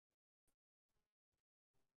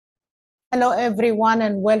Hello, everyone,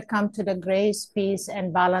 and welcome to the Grace, Peace,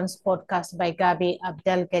 and Balance podcast by Gabi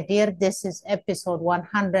Abdelgadir. This is episode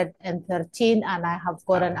 113, and I have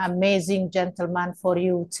got an amazing gentleman for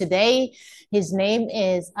you today. His name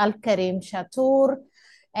is Alkarim Chatur,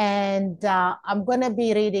 and I'm going to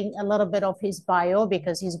be reading a little bit of his bio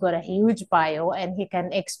because he's got a huge bio and he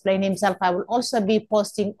can explain himself. I will also be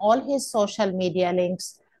posting all his social media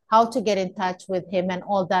links, how to get in touch with him and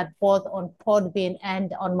all that, both on Podbean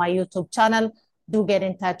and on my YouTube channel. Do get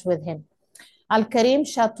in touch with him. Alkarim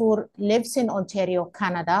Chatur lives in Ontario,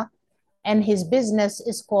 Canada, and his business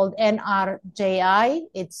is called NRJI.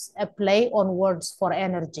 It's a play on words for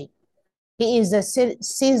energy. He is a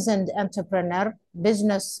seasoned entrepreneur.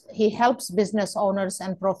 He helps business owners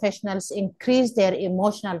and professionals increase their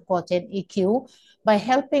emotional quotient, EQ, by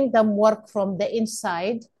helping them work from the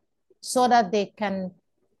inside so that they can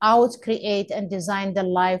out create and design the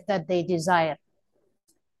life that they desire.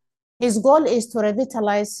 His goal is to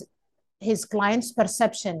revitalize his clients'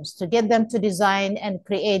 perceptions, to get them to design and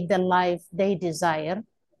create the life they desire,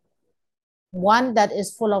 one that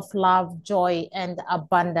is full of love, joy, and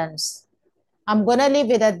abundance. I'm going to leave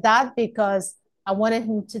it at that because I wanted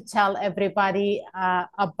him to tell everybody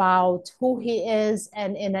about who he is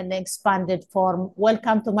and in an expanded form.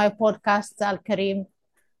 Welcome to my podcast, Al Karim.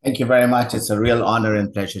 Thank you very much. It's a real honor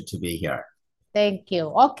and pleasure to be here. Thank you.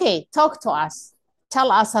 Okay, talk to us.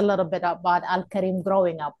 Tell us a little bit about Al Karim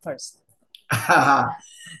growing up first.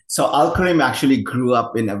 So Alkarim actually grew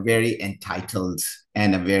up in a very entitled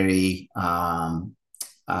and a very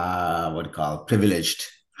what do you call privileged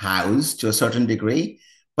house to a certain degree,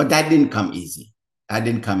 but that didn't come easy. That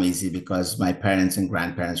didn't come easy because my parents and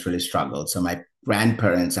grandparents really struggled. So my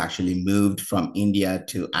grandparents actually moved from India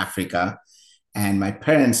to Africa, and my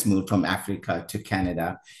parents moved from Africa to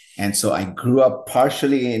Canada. And so I grew up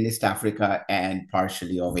partially in East Africa and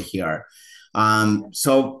partially over here.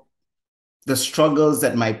 So the struggles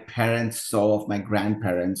that my parents saw of my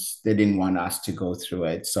grandparents, they didn't want us to go through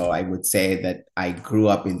it. So I would say that I grew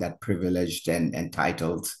up in that privileged and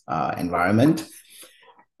entitled environment.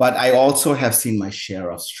 But I also have seen my share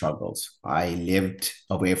of struggles. I lived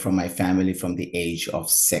away from my family from the age of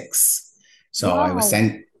 6. So Wow.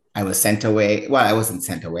 I was sent away. Well, I wasn't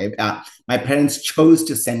sent away. My parents chose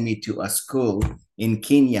to send me to a school in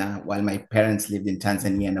Kenya while my parents lived in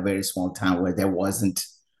Tanzania in a very small town where there wasn't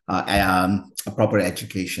a proper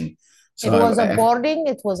education. It So was a boarding,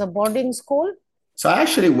 it was a boarding school. so I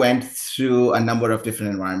actually went through a number of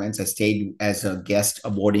different environments. I stayed as a guest,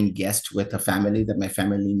 a boarding guest with a family that my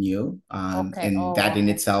family knew. Okay. And Oh, that in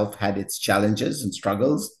okay. itself had its challenges and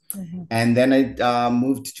struggles. Mm-hmm. And then I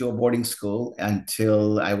moved to a boarding school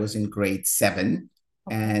until I was in grade 7.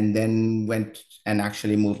 Okay. And then went and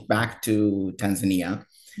actually moved back to Tanzania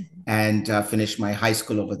Mm-hmm. and finished my high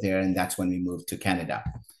school over there. And that's when we moved to Canada.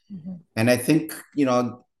 Mm-hmm. And I think,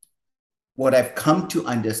 what I've come to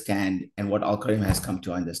understand and what Alkarim has come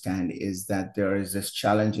to understand is that there is this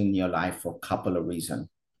challenge in your life for a couple of reasons.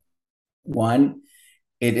 One,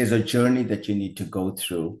 it is a journey that you need to go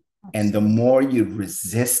through. And the more you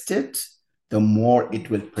resist it, the more it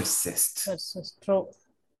will persist. That's true.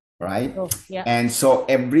 Right. True. Yeah. And so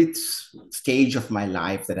every stage of my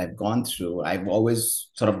life that I've gone through, I've always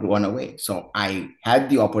sort of gone away. So I had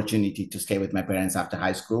the opportunity to stay with my parents after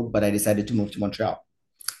high school, but I decided to move to Montreal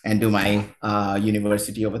and do my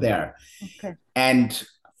university over there. Okay. And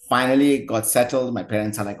finally got settled. My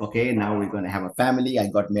parents are like, okay, now we're going to have a family. I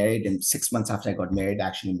got married, and 6 months after I got married, I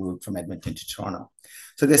actually moved from Edmonton to Toronto.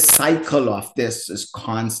 So this cycle of this is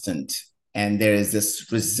constant. And there is this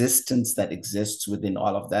resistance that exists within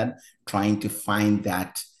all of that, trying to find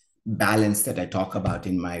that balance that I talk about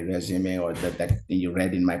in my resume or that you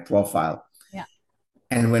read in my profile. Yeah.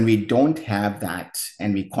 And when we don't have that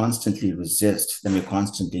and we constantly resist, then we're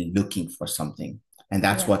constantly looking for something. And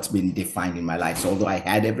that's what's been defined in my life. So although I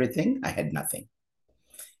had everything, I had nothing.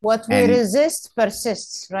 What we And resist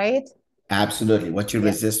persists, right? absolutely, what you Yeah.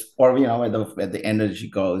 resist, or where the energy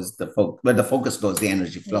goes, where the focus goes, the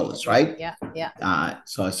energy flows, right? Yeah. Yeah.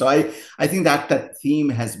 So I think that theme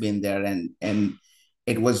has been there, and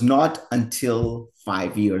it was not until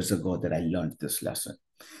 5 years ago that I learned this lesson.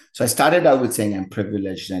 So I started out with saying I'm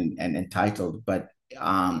privileged and entitled, but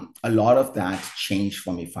a lot of that changed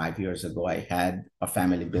for me 5 years ago. I had a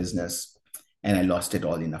family business and I lost it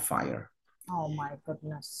all in a fire. Oh my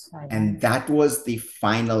goodness. I know. And that was the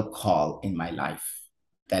final call in my life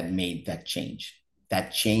that made that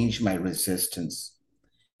changed my resistance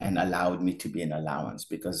and allowed me to be an allowance.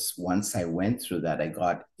 Because once I went through that, I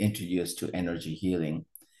got introduced to energy healing.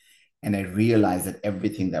 And I realized that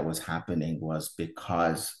everything that was happening was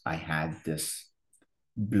because I had this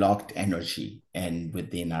blocked energy and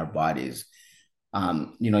within our bodies.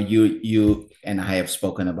 You and I have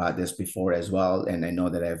spoken about this before as well, and I know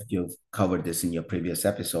that you've covered this in your previous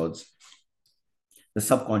episodes. The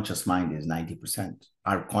subconscious mind is 90%.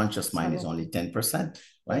 Our conscious mind is only 10%,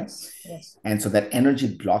 right? Yes, yes. And so that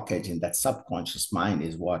energy blockage in that subconscious mind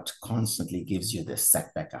is what constantly gives you this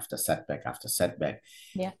setback after setback after setback.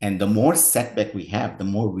 Yeah. And the more setback we have, the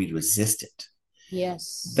more we resist it.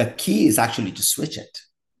 Yes. The key is actually to switch it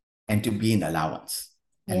and to be in allowance.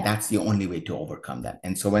 And Yeah. that's the only way to overcome that.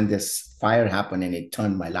 And so when this fire happened and it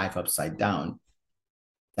turned my life upside down,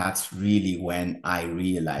 that's really when I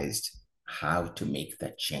realized how to make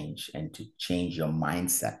that change and to change your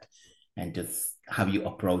mindset and to how you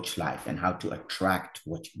approach life and how to attract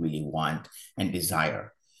what you really want and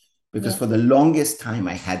desire. Because for the longest time,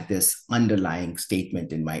 I had this underlying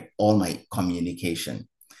statement in all my communication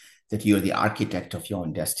that you're the architect of your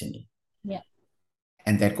own destiny. Yeah.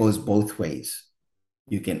 And that goes both ways.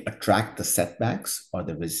 You can attract the setbacks or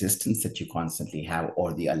the resistance that you constantly have,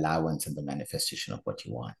 or the allowance and the manifestation of what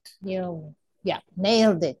you want. Yeah,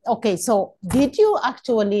 nailed it. Okay, so did you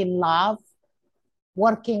actually love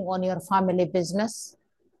working on your family business?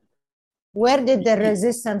 Where did the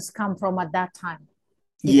resistance come from at that time?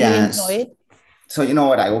 Did you enjoy it? So, you know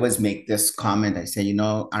what? I always make this comment. I say,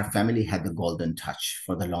 our family had the golden touch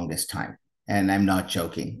for the longest time. And I'm not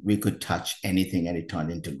joking. We could touch anything and it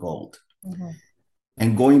turned into gold. Mm-hmm.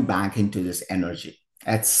 And going back into this energy,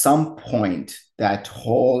 at some point, that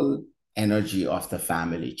whole energy of the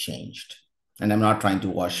family changed. And I'm not trying to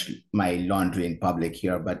wash my laundry in public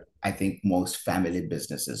here, but I think most family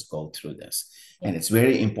businesses go through this. Yeah. And it's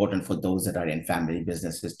very important for those that are in family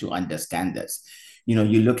businesses to understand this. You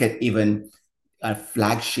look at even a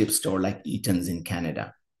flagship store like Eaton's in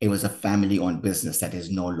Canada. It was a family-owned business that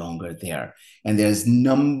is no longer there. And there's a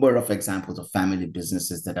number of examples of family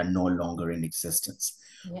businesses that are no longer in existence.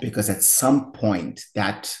 Yeah. Because at some point,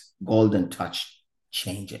 that golden touch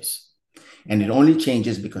changes. And it only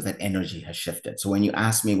changes because that energy has shifted. So when you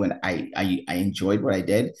ask me when I enjoyed what I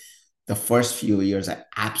did, the first few years, I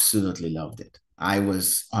absolutely loved it. I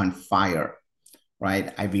was on fire,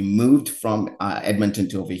 right? I moved from Edmonton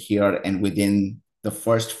to over here. And within the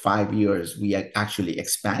first 5 years, we actually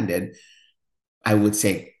expanded, I would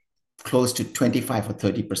say, close to 25 or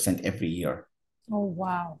 30% every year. Oh,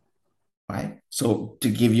 wow. Right. So to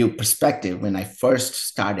give you perspective, when I first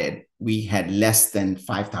started, we had less than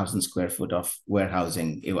 5,000 square foot of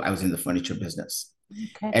warehousing. I was in the furniture business.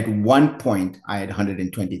 Okay. At one point, I had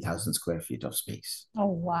 120,000 square feet of space. Oh,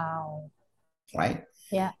 wow. Right.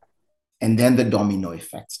 Yeah. And then the domino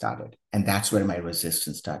effect started. And that's where my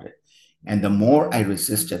resistance started. And the more I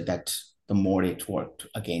resisted that, the more it worked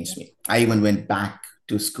against me. I even went back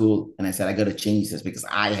to school and I said, I got to change this because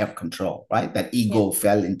I have control, right? That ego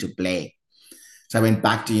fell into play. So I went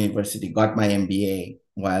back to university, got my MBA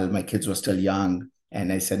while my kids were still young.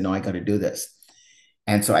 And I said, no, I got to do this.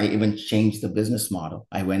 And so I even changed the business model.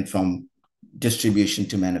 I went from distribution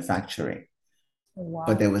to manufacturing. Wow.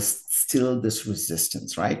 But there was still this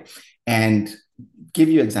resistance, right? And give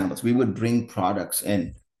you examples. We would bring products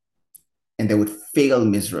in and they would fail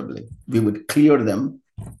miserably. We would clear them.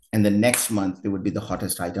 And the next month, they would be the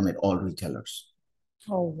hottest item at all retailers.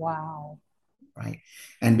 Oh, wow. Right.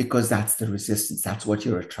 And because that's the resistance, that's what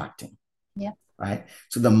you're attracting. Yeah. Right.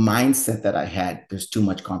 So the mindset that I had, there's too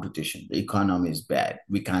much competition. The economy is bad.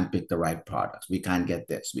 We can't pick the right products. We can't get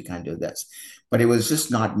this. We can't do this. But it was just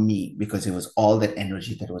not me, because it was all that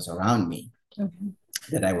energy that was around me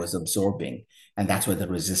that I was absorbing. And that's where the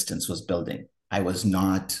resistance was building. I was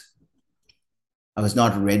not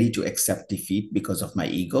ready to accept defeat because of my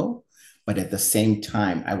ego. But at the same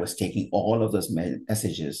time, I was taking all of those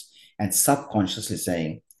messages and subconsciously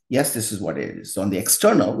saying, yes, this is what it is. So on the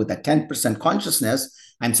external, with that 10% consciousness,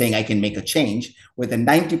 I'm saying I can make a change. With a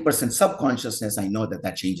 90% subconsciousness, I know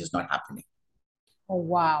that change is not happening. Oh,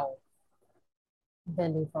 wow.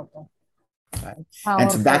 Believable. Right?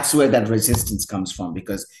 And so that's where that resistance comes from,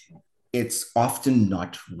 because it's often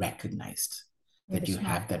not recognized that you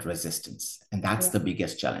have that resistance. And that's the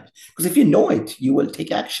biggest challenge. Because if you know it, you will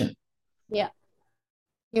take action. Yeah.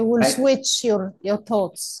 You will switch your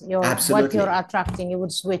thoughts, what you're attracting. You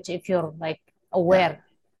would switch if you're like aware.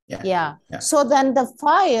 Yeah. So then the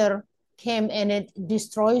fire came and it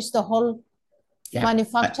destroys the whole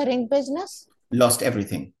manufacturing business. Lost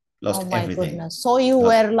everything. Lost everything. Goodness. So you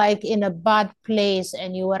were like in a bad place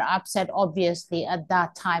and you were upset, obviously, at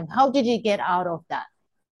that time. How did you get out of that?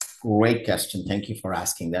 Great question. Thank you for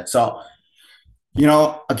asking that. So,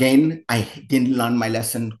 again, I didn't learn my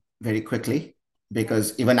lesson very quickly,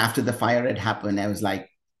 because even after the fire had happened, I was like,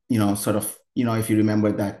 sort of if you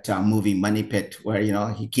remember that movie Money Pit, where,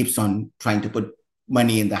 he keeps on trying to put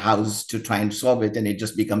money in the house to try and solve it, and it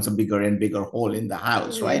just becomes a bigger and bigger hole in the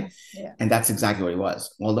house, Yeah, right? yeah. And that's exactly what it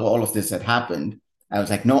was. Although all of this had happened, I was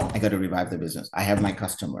like, no, I got to revive the business. I have my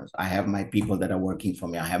customers. I have my people that are working for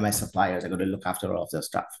me. I have my suppliers. I got to look after all of this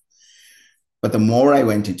stuff. But the more I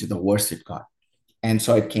went into, the worse it got. And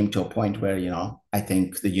so it came to a point where, I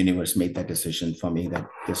think the universe made that decision for me that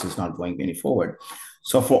this is not going any forward.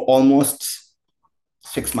 So for almost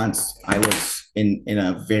 6 months, I was in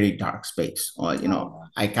a very dark space. Or, Oh,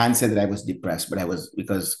 I can't say that I was depressed, but I was,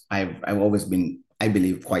 because I've always been, I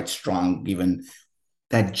believe, quite strong, given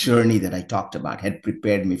that journey that I talked about had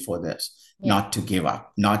prepared me for this, yeah. not to give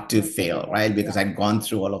up, not to Not to fail, give up. right? Because Yeah, I'd gone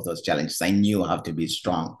through all of those challenges. I knew how to be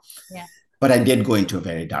strong. yeah. But I did go into a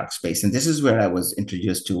very dark space. And this is where I was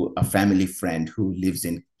introduced to a family friend who lives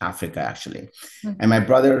in Africa, actually. And my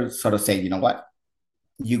brother sort of said, you know what?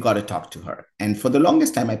 You got to talk to her. And for the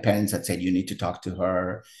longest time, my parents had said, you need to talk to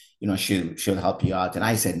her. She'll help you out. And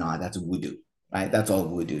I said, no, that's voodoo, right? That's all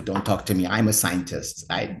voodoo. Don't talk to me. I'm a scientist.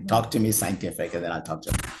 I talk to me scientific, and then I'll talk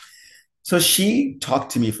to her. So she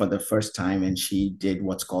talked to me for the first time, and she did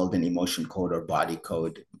what's called an emotion code or body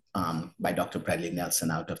code, by Dr. Bradley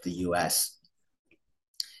Nelson out of the US.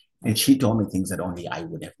 And she told me things that only I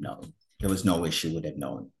would have known. There was no way she would have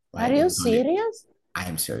known, Are right? It you was only, serious? I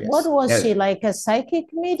am What serious. was she, like a psychic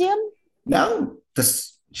medium? No,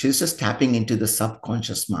 she's just tapping into the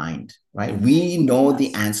subconscious mind, right? We know the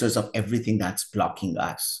Yes. answers of everything that's blocking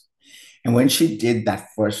us. And when she did that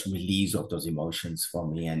first release of those emotions for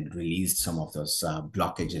me and released some of those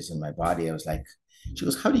blockages in my body, I was like, she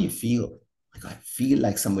goes, how do you feel? Like, I feel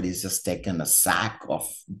like somebody's just taken a sack of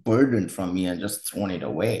burden from me and just thrown it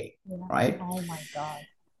away, Yeah. right? Oh my God.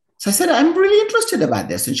 So I said, I'm really interested about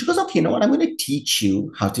this. And she goes, okay, you know what? I'm going to teach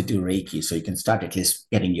you how to do Reiki so you can start at least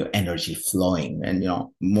getting your energy flowing. And,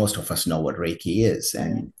 most of us know what Reiki is.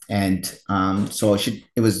 Yeah. So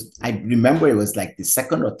I remember it was like the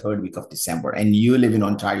second or third week of December. And you live in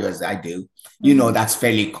Ontario as I do, that's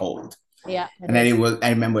fairly cold. Yeah, And then is. I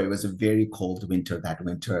remember it was a very cold winter that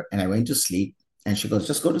winter. And I went to sleep, and she goes,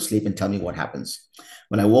 just go to sleep and tell me what happens.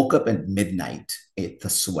 When I woke up at midnight, the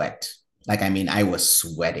sweat. Like, I mean, I was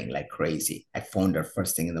sweating like crazy. I phoned her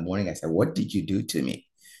first thing in the morning. I said, what did you do to me?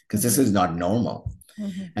 Because this is not normal.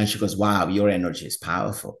 And she goes, wow, your energy is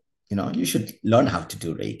powerful. You should learn how to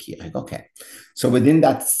do Reiki. Like, okay. So within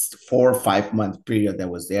that 4 or 5 month period that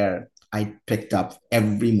was there, I picked up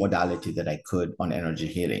every modality that I could on energy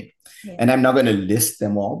healing. Yeah. And I'm not going to list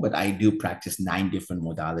them all, but I do practice 9 different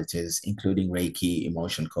modalities, including Reiki,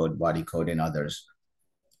 emotion code, body code, and others.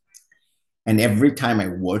 And every time I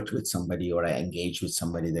worked with somebody or I engaged with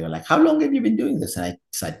somebody, they were like, how long have you been doing this? And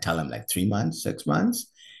I tell them like 3 months, 6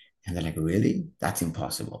 months. And they're like, really? That's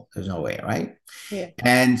impossible. There's no way, right? Yeah.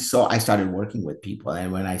 And so I started working with people.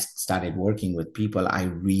 And when I started working with people, I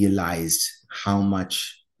realized how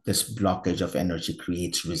much this blockage of energy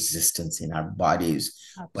creates resistance in our bodies,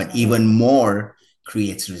 Absolutely. but even more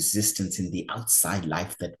creates resistance in the outside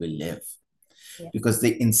life that we live. Yeah. Because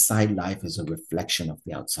the inside life is a reflection of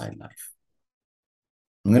the outside life.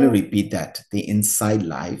 I'm going to repeat that. The inside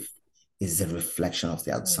life is a reflection of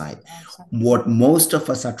the outside. What most of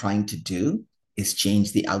us are trying to do is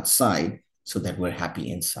change the outside so that we're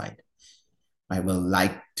happy inside. I will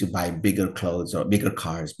like to buy bigger clothes or bigger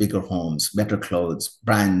cars, bigger homes, better clothes,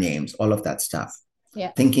 brand names, all of that stuff.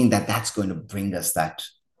 Yeah. Thinking that that's going to bring us that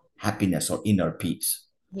happiness or inner peace.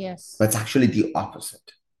 Yes. But it's actually the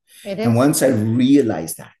opposite. It and is. once I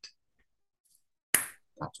realized that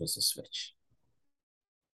was the switch.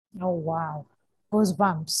 Oh, wow.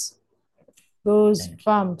 Goosebumps.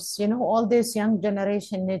 Goosebumps. All this young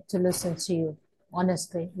generation need to listen to you,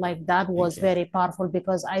 honestly. Like, that was very powerful,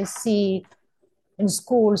 because I see in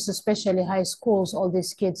schools, especially high schools, all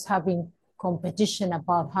these kids having competition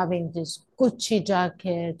about having this Gucci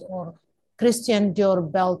jacket or Christian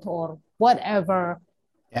Dior belt or whatever.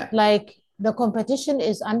 Yeah. Like, the competition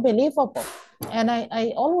is unbelievable. And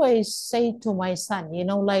I always say to my son,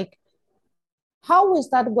 like, how is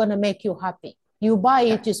that going to make you happy? You buy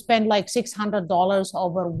it, you spend like $600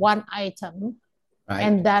 over one item, Right.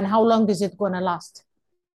 and then how long is it going to last?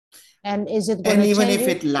 And is it going And to even change if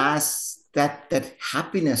it lasts, that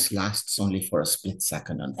happiness lasts only for a split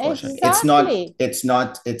second, unfortunately. Exactly. It's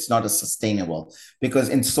not a sustainable, because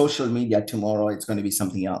in social media tomorrow it's going to be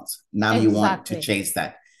something else. Now you want to Exactly. chase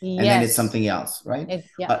that. And then it's Yes. something else, right?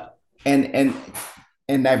 Yeah.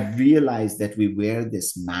 And I've realized that we wear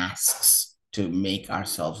these masks to make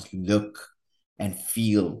ourselves look and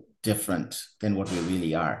feel different than what we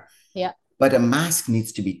really are. Yeah. But a mask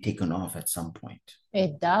needs to be taken off at some point.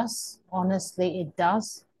 It does. Honestly, it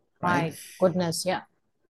does. right? My goodness, yeah.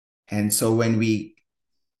 And so when we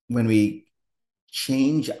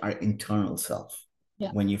change our internal self,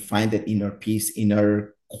 Yeah. when you find that inner peace,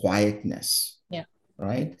 inner quietness, Yeah.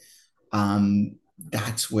 right?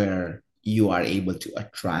 That's where you are able to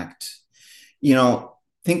attract,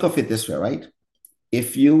 think of it this way, right?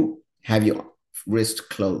 If you have your wrist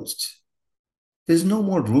closed, there's no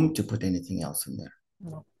more room to put anything else in there.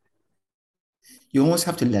 No. You almost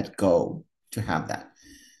have to let go to have that.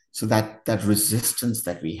 So that resistance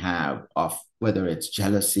that we have of whether it's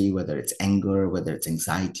jealousy, whether it's anger, whether it's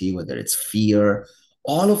anxiety, whether it's fear,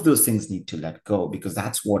 all of those things need to let go, because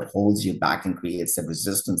that's what holds you back and creates the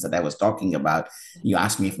resistance that I was talking about. You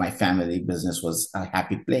asked me if my family business was a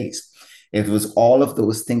happy place. It was all of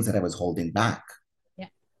those things that I was holding back Yeah.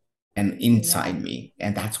 and Yeah. inside me.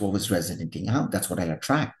 And that's what was resonating out. That's what I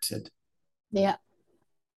attracted. Yeah.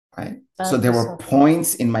 Right. So That there is were so true.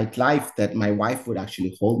 points in my life that my wife would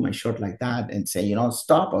actually hold my shirt like that and say,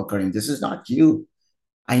 stop, Alkarim, this is not you.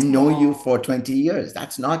 I know you Oh, for 20 years.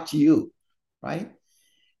 That's not you. Right.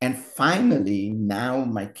 And finally, now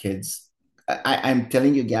my kids, I'm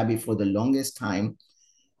telling you, Gabby, for the longest time,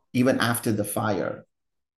 even after the fire,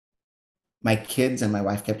 my kids and my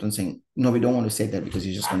wife kept on saying, no, we don't want to say that because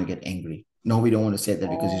you're just going to get angry. No, we don't want to say that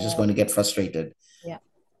because you're just going oh, to get frustrated. yeah.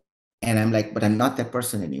 And I'm like, but I'm not that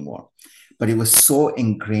person anymore. But it was so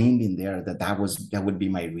ingrained in there that would be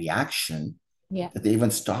my reaction, Yeah. that they even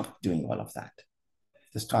stopped doing all of that.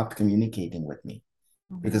 They stopped communicating with me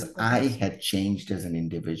Oh my because I goodness. had changed as an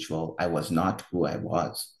individual. I was not who I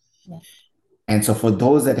was. Yeah. And so for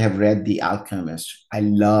those that have read The Alchemist, I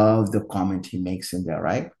love the comment he makes in there,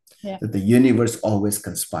 right? Yeah. That the universe always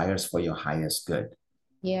conspires for your highest good.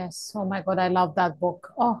 Yes. Oh my God, I love that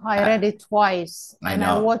book. Oh, I I, read it twice I and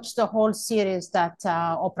I know. watched the whole series that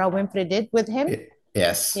Oprah Winfrey did with him.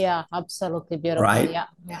 Yes. Yeah, absolutely beautiful. Right. Yeah.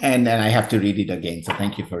 Yeah. And then I have to read it again. So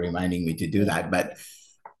thank you for reminding me to do Yeah. that. But,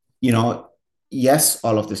 you know, yes,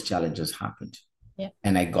 all of these challenges happened Yeah.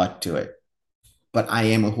 and I got to it. But I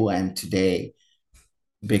am who I am today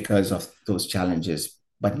because of those challenges.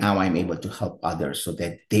 But now I'm able to help others so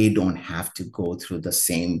that they don't have to go through the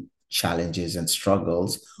same challenges and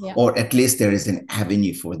struggles, Yeah. or at least there is an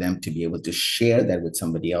avenue for them to be able to share that with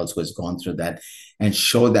somebody else who has gone through that and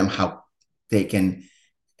show them how they can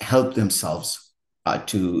help themselves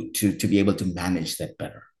to be able to manage that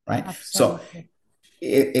better, right? So Absolutely.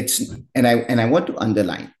 it's and I want to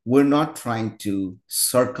underline, we're not trying to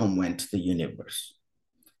circumvent the universe.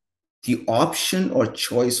 The option or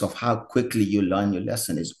choice of how quickly you learn your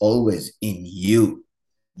lesson is always in you.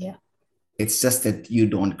 Yeah. It's just that you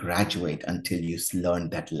don't graduate until you learn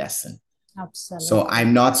that lesson. So Absolutely.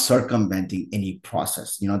 I'm not circumventing any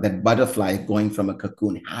process. That butterfly going from a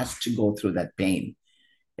cocoon has to go through that pain.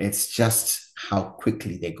 It's just how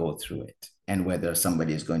quickly they go through it, and whether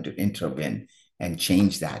somebody is going to intervene and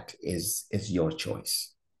change that is your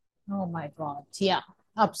choice. Oh my God. Yeah.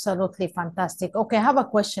 Absolutely fantastic. Okay, I have a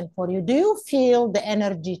question for you. Do you feel the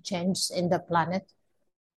energy changes in the planet?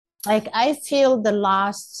 Like I feel the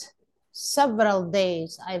last several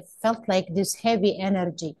days, I felt like this heavy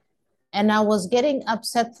energy, and I was getting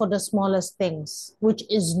upset for the smallest things, which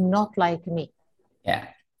is not like me. Yeah.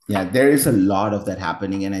 Yeah, there is a lot of that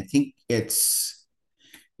happening. And I think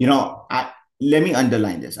you know, I, let me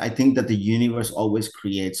underline this. I think that the universe always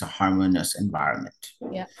creates a harmonious environment.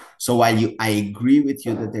 Yeah. So while I agree with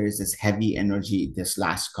you that there is this heavy energy this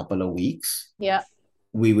last couple of weeks, Yeah.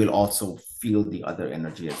 we will also feel the other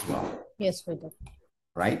energy as well, Yes, we do.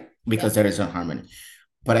 right? Yeah. Because there is a harmony.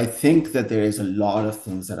 But I think that there is a lot of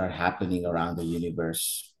things that are happening around the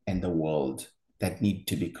universe and the world that need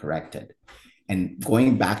to be corrected. And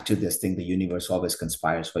going back to this thing, the universe always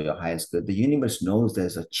conspires for your highest good. The universe knows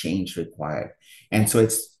there's a change required. And Yeah. so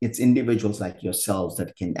it's individuals like yourselves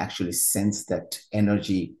that can actually sense that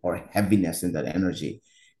energy or heaviness in that energy.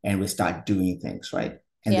 And we start doing things, right?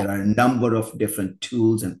 And Yeah. there are a number of different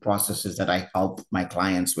tools and processes that I help my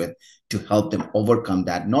clients with to help them overcome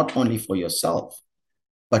that, not only for yourself,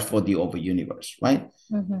 but for the over universe, right?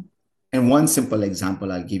 Mm-hmm. And one simple example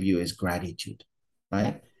I'll give you is gratitude, Yeah.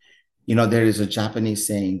 right? There is a Japanese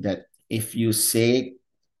saying that if you say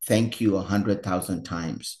thank you 100,000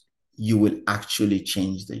 times, you will actually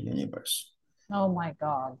change the universe, Oh my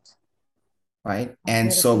God. right? How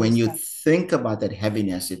And so beautiful when is you that? think about that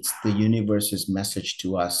heaviness, it's the universe's message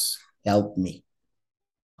to us, help me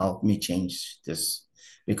change this,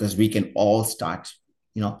 because we can all start,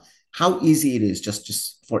 you know, how easy it is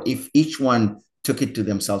just for if each one took it to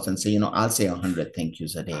themselves and say, I'll say 100 thank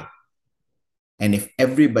yous a day. And if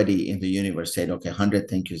everybody in the universe said, okay, 100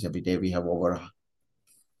 thank yous every day, we have over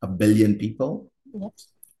a billion people, Yes.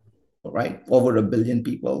 right? Over a billion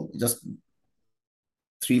people, just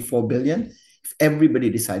 3, 4 billion. If everybody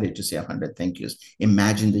decided to say 100 thank yous,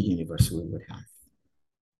 imagine the universe we would have.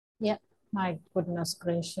 Yeah. My goodness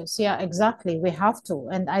gracious. Yeah, exactly. We have to.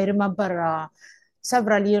 And I remember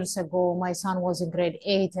several years ago, my son was in grade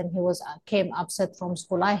 8 and he was came upset from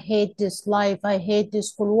school. I hate this life. I hate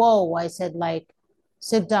this school. Whoa. I said, like,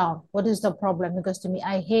 sit down. What is the problem? Because to me,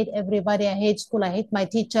 I hate everybody. I hate school. I hate my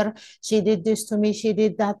teacher. She did this to me. She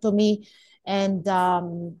did that to me. And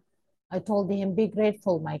I told him, be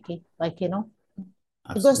grateful, Mikey. Like,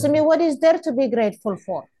 because to me, Absolutely. what is there to be grateful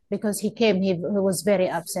for? Because he came, he was very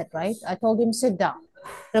upset, right? I told him, sit down.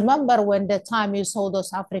 Remember when the time you saw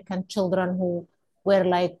those African children who were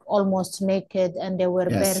like almost naked and they were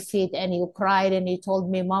bare Yes. feet and you cried and you told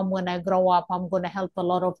me, Mom, when I grow up, I'm going to help a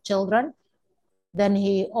lot of children. Then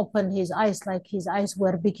he opened his eyes, like his eyes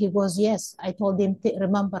were big. He goes, yes. I told him,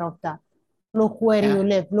 remember of that. Look where you Yeah.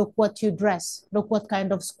 live. Look what you dress. Look what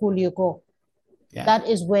kind of school you go. Yeah. That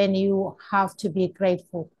is when you have to be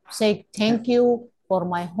grateful. Say Yeah. thank you for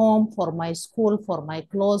my home, for my school, for my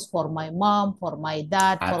clothes, for my mom, for my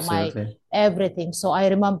dad, for my Absolutely. everything. So I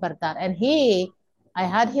remember that. And I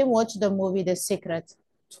had him watch the movie The Secret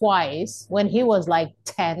twice when he was like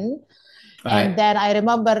 10. All And right. then I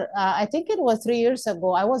remember, I think it was 3 years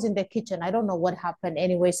ago, I was in the kitchen. I don't know what happened.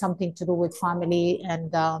 Anyway, something to do with family.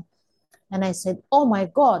 And I said, oh my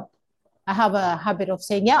God, I have a habit of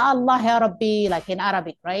saying, Ya Allah, Ya Rabbi, like in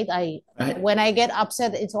Arabic, right? Right. When I get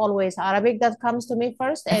upset, it's always Arabic that comes to me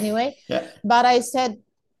first anyway. Yeah. But I said,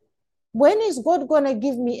 when is God going to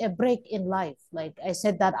give me a break in life? Like I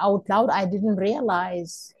said that out loud. I didn't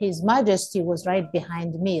realize His Majesty was right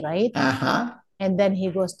behind me, right? Uh-huh. And then he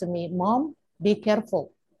goes to me, Mom, be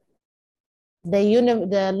careful.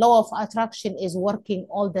 The law of attraction is working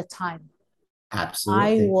all the time. I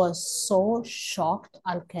Absolutely. was so shocked,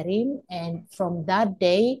 Alkarim. And from that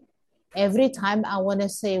day, every time I want to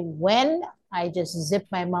say when, I just zip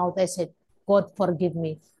my mouth. I said, God, forgive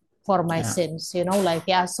me for my Yeah. sins. Like,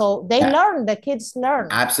 yeah. So they Yeah. learn, the kids learn.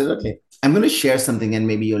 Absolutely. I'm going to share something, and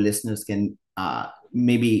maybe your listeners can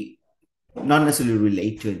maybe not necessarily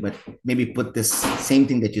relate to it, but maybe put this same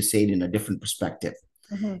thing that you said in a different perspective.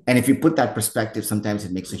 Mm-hmm. And if you put that perspective, sometimes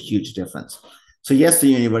it makes a huge difference. So, yes, the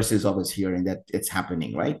universe is always hearing that it's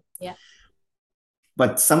happening, right? Yeah.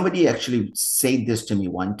 But somebody actually said this to me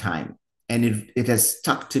one time, and it has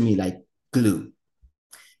stuck to me like glue.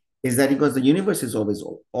 Is that because the universe is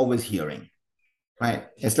always hearing, right?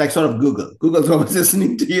 It's like sort of Google. Google's always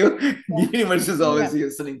listening to you. The Yeah. universe is Yeah. always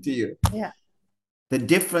listening to you. Yeah. The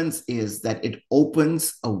difference is that it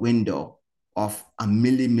opens a window of a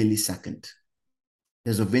millisecond.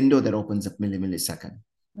 There's a window that opens up millisecond,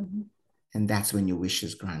 Mm-hmm. and that's when your wish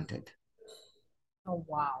is granted. Oh,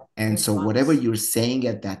 wow. And so whatever Advice. you're saying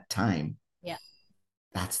at that time, Yeah.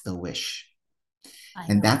 that's the wish. I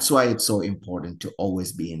And know. that's why it's so important to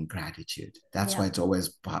always be in gratitude. That's Yeah. why it's always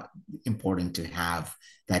important to have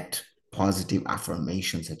that positive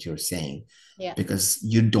affirmations that you're saying, Yeah. because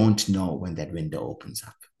you don't know when that window opens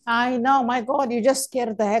up. I know. My God, you just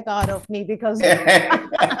scared the heck out of me because That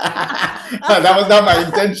was not my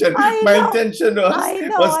intention. I My know. intention was I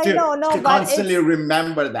know, was I to know, no, to but constantly it's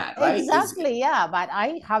remember that, right? Is exactly, yeah. But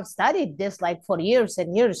I have studied this like for years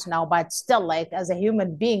and years now, but still, like as a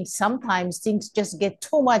human being, sometimes things just get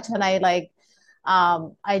too much, and I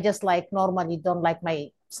just like normally don't like my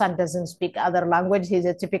son doesn't speak other language. He's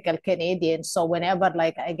a typical Canadian, so whenever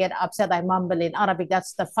like I get upset, I mumble in Arabic.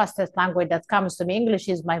 That's the fastest language that comes to me. English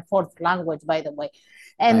is my fourth language, by the way.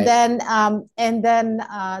 right, And then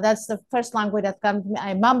that's the first language that comes to me.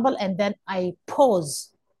 I mumble and then I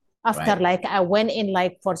pause after right, like I went in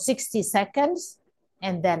like for 60 seconds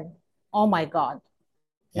and then, oh my God,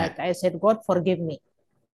 yeah, like I said, God, forgive me.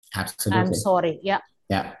 I'm absolutely, sorry. Yeah.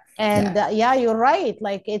 yeah, And yeah, yeah, you're right.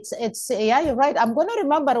 Like yeah, you're right. I'm going to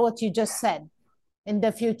remember what you just said in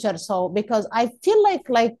the future. So, because I feel like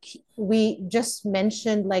we just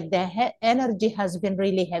mentioned, like energy has been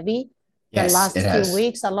really heavy the yes, it last few has.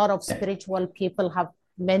 weeks. A lot of Yeah, spiritual people have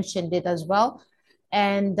mentioned it as well.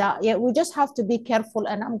 And yeah, we just have to be careful.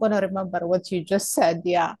 And I'm going to remember what you just said.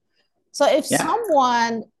 Yeah. So if yeah,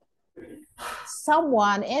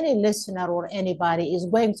 someone, any listener or anybody is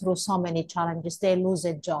going through so many challenges, they lose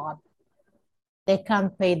a job, they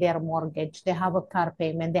can't pay their mortgage, they have a car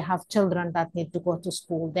payment, they have children that need to go to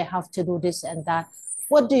school, they have to do this and that.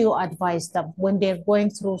 What do you advise them when they're going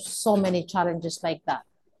through so many challenges like that?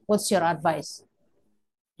 What's your advice?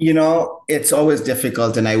 it's always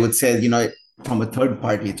difficult, and I would say, from a third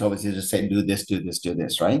party, it's always you just say, do this,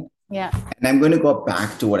 right? Yeah. And I'm going to go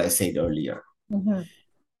back to what I said earlier. Mm-hmm.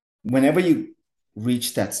 whenever you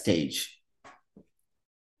reach that stage,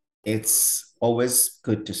 it's always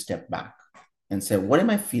good to step back and say, what am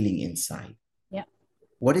I feeling inside? Yeah.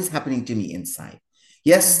 What is happening to me inside?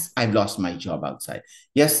 Yes, I've lost my job outside.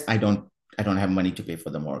 Yes, I don't have money to pay for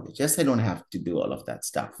the mortgage. Yes, I don't have to do all of that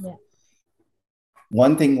stuff. Yeah.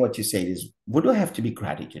 One thing what you say is, what do I have to be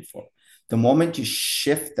gratitude for? The moment you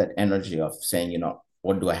shift that energy of saying,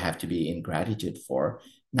 what do I have to be in gratitude for?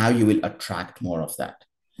 Now you will attract more of that.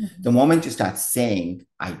 Mm-hmm. The moment you start saying,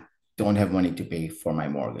 I don't have money to pay for my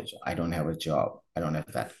mortgage, I don't have a job, I don't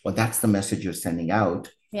have that. Well, that's the message you're sending out.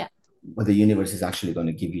 Yeah. But the universe is actually going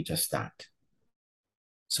to give you just that.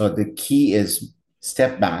 So the key is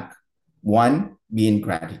step back. One, be in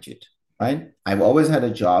gratitude, right? I've always had a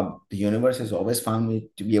job. The universe has always found me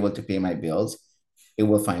to be able to pay my bills. It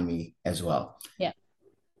will find me as well. Yeah.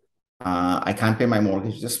 I can't pay my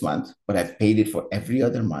mortgage this month, but I've paid it for every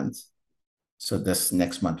other month. So this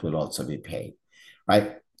next month will also be paid,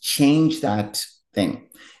 right? Change that thing.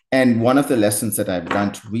 And one of the lessons that I've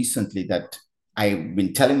learned recently that I've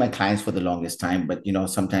been telling my clients for the longest time, but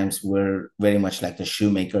sometimes we're very much like the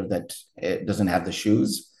shoemaker that doesn't have the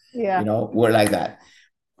shoes. Yeah. We're like that.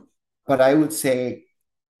 But I would say,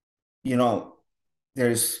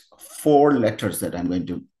 there's 4 letters that I'm going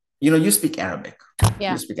to, you speak Arabic.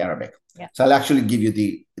 Yeah. You speak Arabic. Yeah. So I'll actually give you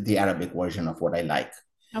the Arabic version of what I like.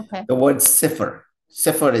 Okay. The word sifr.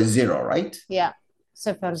 Sifr is 0, right? Yeah.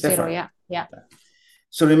 Sifr, 0. Yeah. Yeah.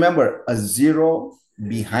 So remember, a 0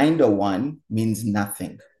 behind a 1 means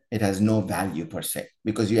nothing. It has no value per se,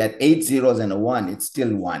 because you had 8 zeros and a 1, it's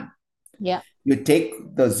still 1. Yeah. You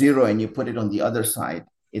take the 0 and you put it on the other side,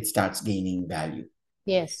 it starts gaining value.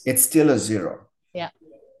 Yes. It's still a 0. Yeah.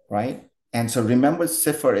 Right? And so remember,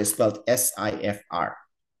 Sifr is spelled SIFR.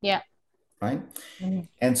 Yeah. Right? Mm-hmm.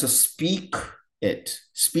 And so speak it.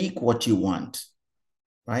 Speak what you want.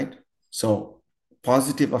 Right? So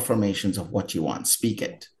positive affirmations of what you want. Speak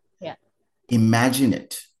it. Yeah. Imagine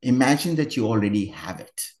it. Imagine that you already have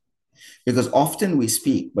it. Because often we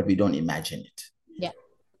speak, but we don't imagine it. Yeah.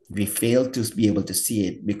 We fail to be able to see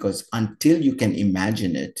it, because until you can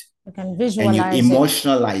imagine it, you can visualize and you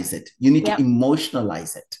emotionalize it. You need to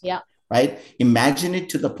emotionalize it. Yeah. Right? Imagine it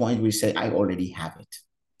to the point where you say, I already have it.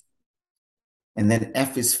 And then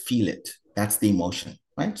F is feel it. That's the emotion,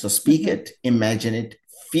 right? So speak it, imagine it,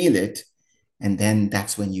 feel it, and then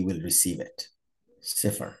that's when you will receive it.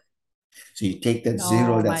 Cipher. So you take that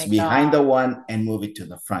 0 that's behind the 1 and move it to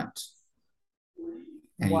the front.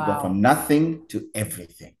 And you go from nothing to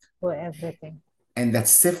everything. To everything. And that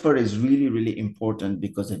cipher is really, really important,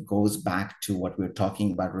 because it goes back to what we're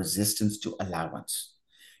talking about, resistance to allowance.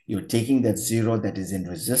 You're taking that 0 that is in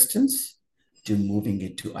resistance to moving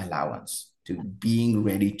it to allowance, to being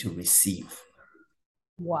ready to receive.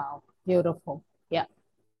 Wow. Beautiful. Yeah.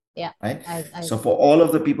 Yeah. Right. So for all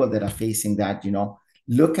of the people that are facing that,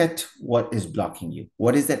 look at what is blocking you.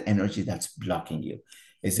 What is that energy that's blocking you?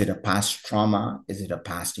 Is it a past trauma? Is it a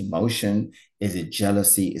past emotion? Is it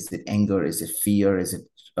jealousy? Is it anger? Is it fear? Is it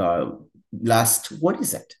lust? What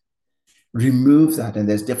is it? Remove that. And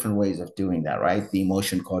there's different ways of doing that, right? The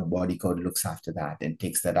emotion code, body code looks after that and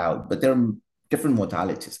takes that out. But there are different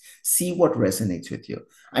modalities. See what resonates with you.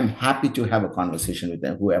 I'm happy to have a conversation with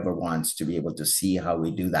them, whoever wants to be able to see how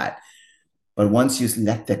we do that. But once you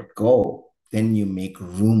let that go, then you make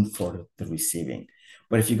room for the receiving.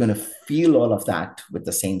 But if you're going to feel all of that with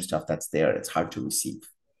the same stuff that's there, it's hard to receive.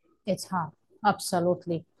 It's hard.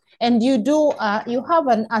 Absolutely. And you have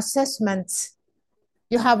an assessment.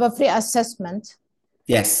 You have a free assessment.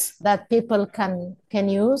 Yes. That people can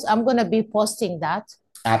use. I'm going to be posting that.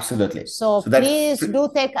 Absolutely. So please do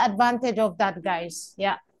take advantage of that, guys.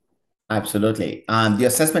 Yeah. Absolutely. The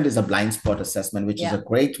assessment is a blind spot assessment, which is a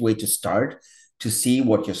great way to start to see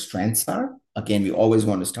what your strengths are. Again, we always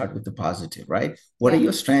want to start with the positive, right? What are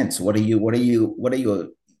your strengths? What have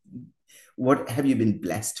you been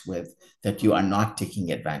blessed with that you are not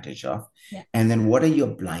taking advantage of? Yeah. And then what are your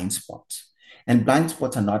blind spots? And blind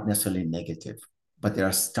spots are not necessarily negative, but there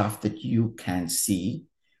are stuff that you can see.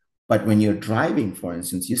 But when you're driving, for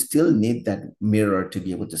instance, you still need that mirror to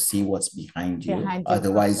be able to see what's behind you.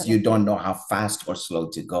 Otherwise, you don't know how fast or slow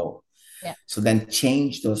to go. Yeah. So then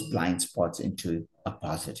change those blind spots into a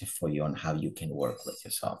positive for you on how you can work with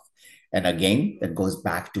yourself. And again, that goes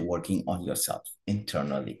back to working on yourself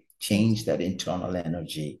internally. Change that internal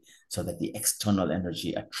energy so that the external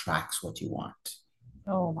energy attracts what you want.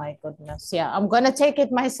 Oh my goodness. Yeah. I'm going to take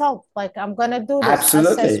it myself. Like I'm going to do this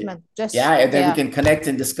assessment. Just and then we can connect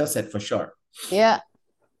and discuss it for sure. Yeah.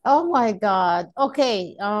 Oh my God.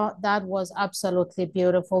 Okay, that was absolutely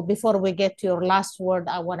beautiful. Before we get to your last word,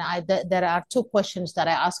 there are two questions that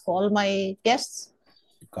I ask all my guests.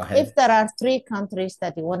 Go If ahead. there are three countries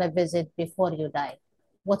that you want to visit before you die,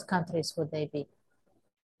 what countries would they be?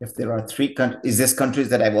 If there are three countries, is this countries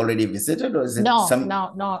that I've already visited or is it No, some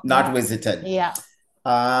no, no, not no. visited? Yeah.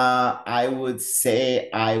 I would say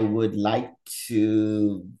I would like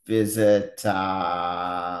to visit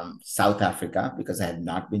South Africa because I have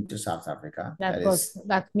not been to South Africa. That is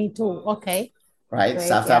That me too. Okay, right. great.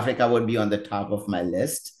 South Yeah. Africa would be on the top of my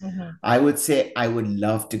list. Mhm. I would say I would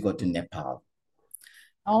love to go to Nepal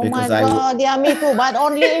Oh my because I would. God. Yeah, me too. But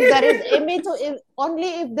only if there is, me too, only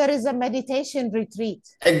if there is a meditation retreat.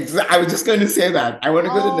 I was just going to say that. I want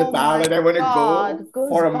to go to Oh Nepal my and I want to go God,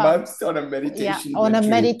 for a month goosebumps. on a Yeah, meditation on a retreat.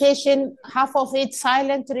 meditation, half of it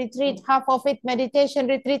silent retreat, half of it meditation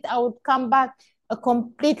retreat. I would come back a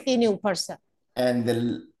completely new person. And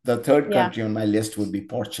the third Yeah, country on my list would be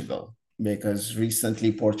Portugal, because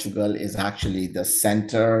recently Portugal is actually the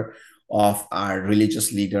center of our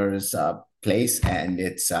religious leaders' place, and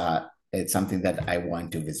it's something that I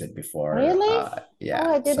want to visit before. really? Oh, Yeah,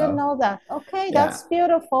 I didn't so know that. Okay, yeah, that's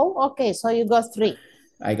beautiful. Okay, so you got three.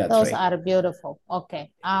 I got Those three. are beautiful. Okay.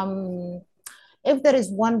 If there is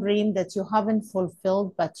one dream that you haven't fulfilled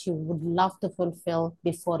but you would love to fulfill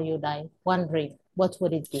before you die, one dream, what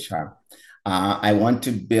would it be? Sure. I want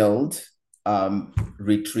to build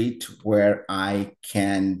retreat where I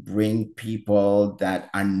can bring people that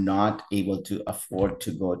are not able to afford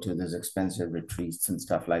to go to those expensive retreats and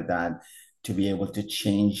stuff like that to be able to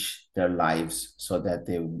change their lives so that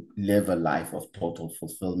they live a life of total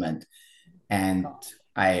fulfillment. And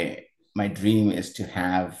I, my dream is to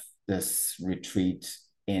have this retreat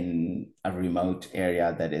in a remote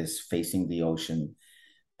area that is facing the ocean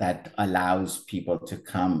that allows people to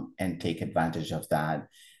come and take advantage of that.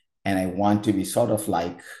 And I want to be sort of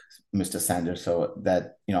like Mr. Sanders, so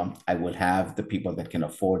that I will have the people that can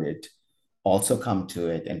afford it also come to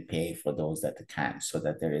it and pay for those that can, so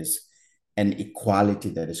that there is an equality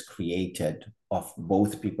that is created of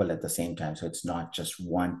both people at the same time. So it's not just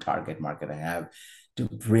one target market. I have to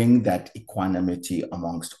bring that equanimity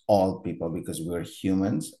amongst all people because we're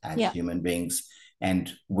humans as Yeah. human beings,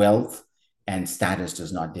 and wealth and status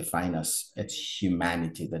does not define us. It's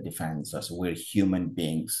humanity that defines us. We're human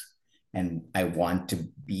beings. And I want to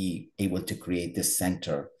be able to create this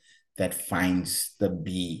center that finds the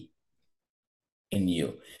bee in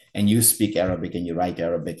you. And you speak Arabic and you write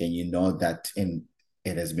Arabic, and you know that in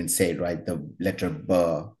it has been said, right? The letter B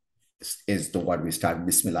is the word we start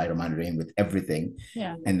Bismillah Rahman Rahim with everything.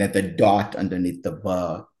 Yeah. And that the dot underneath the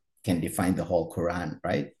B can define the whole Quran,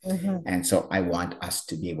 right? Mm-hmm. And so I want us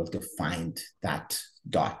to be able to find that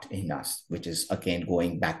dot in us, which is again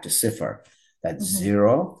going back to Sifr, that Mm-hmm.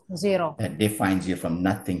 zero Zero that defines you from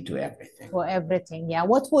nothing to everything. for everything. Yeah.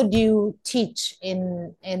 What would you teach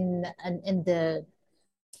in the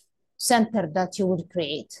center that you would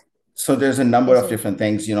create? So there's a number Is of it different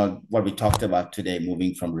things, what we talked about today,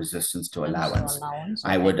 moving from resistance to menstrual allowance. allowance?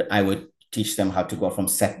 I Okay. would I would teach them how to go from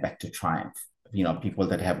setback to triumph. People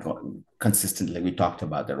that have gone consistently, we talked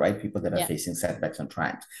about that, right? People that are Yeah. facing setbacks and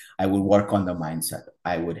triumphs. I would work on the mindset.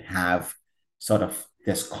 I would have sort of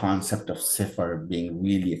this concept of Sifr being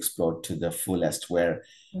really explored to the fullest, where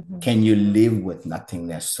Mm-hmm. can you live with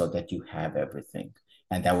nothingness so that you have everything?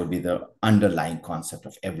 And that would be the underlying concept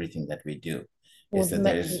of everything that we do, is Would that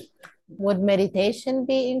there is. would meditation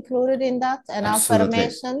be included in that and Absolutely.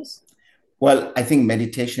 affirmations? Well, I think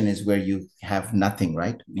meditation is where you have nothing,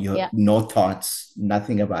 right? You have Yeah. no thoughts,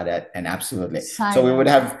 nothing about it, and absolutely. So we would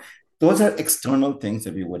Silence. have those are external things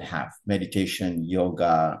that we would have: meditation,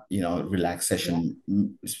 yoga, Yeah. relaxation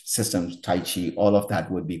systems, tai chi. All of that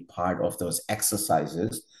would be part of those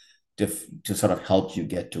exercises to sort of help you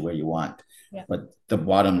get to where you want. Yeah. But the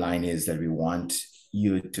bottom line is that we want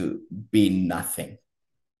you to be nothing,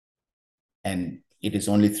 and it is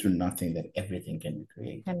only through nothing that everything can be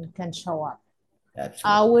created. Can show up. I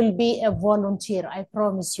Absolutely. will be a volunteer. I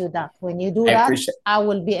promise you that. When you do I that, appreciate. I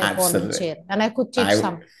will be a Absolutely. volunteer and I could teach I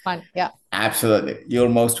some fun. Yeah. absolutely. You're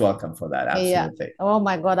most welcome for that. Yeah. Absolutely. Oh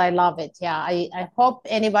my God, I love it. Yeah. I hope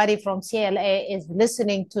anybody from CLA is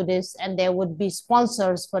listening to this and there would be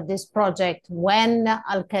sponsors for this project when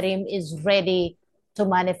Alkarim is ready to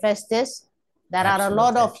manifest this. There are a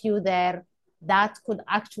lot Absolutely. of you there that could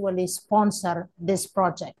actually sponsor this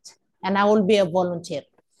project, and I will be a volunteer.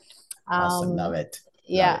 Awesome. Love it.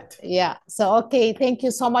 Love Yeah, it. yeah. So, okay, thank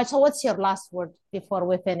you so much. So, what's your last word before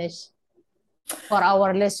we finish for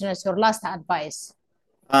our listeners? Your last advice?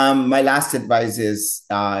 My last advice is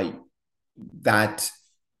that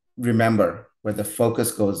remember Where the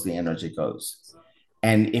focus goes, the energy goes.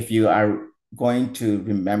 And if you are going to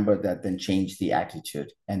remember that, then change the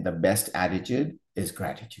attitude. And the best attitude is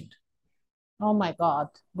gratitude. Oh my God,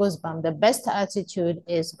 goosebump. The best attitude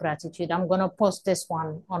is gratitude. I'm going to post this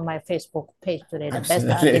one on my Facebook page today. The best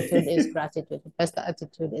attitude is Absolutely. gratitude. The best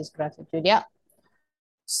attitude is gratitude. Yeah.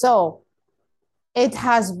 So it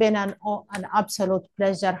has been an absolute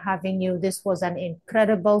pleasure having you. This was an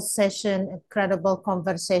incredible session, incredible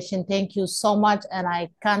conversation. Thank you so much. And I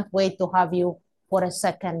can't wait to have you for a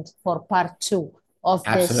second for part 2 of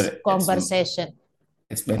this Absolutely. conversation.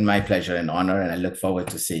 It's been my pleasure and honor, and I look forward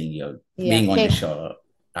to seeing you Yeah. being on your show.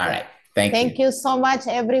 All right. Thank Thank you. you so much,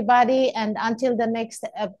 everybody. And until the next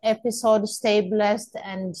episode, stay blessed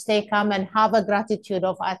and stay calm and have a gratitude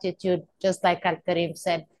of attitude, just like Alkarim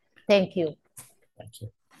said. Thank you. Thank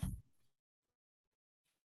you.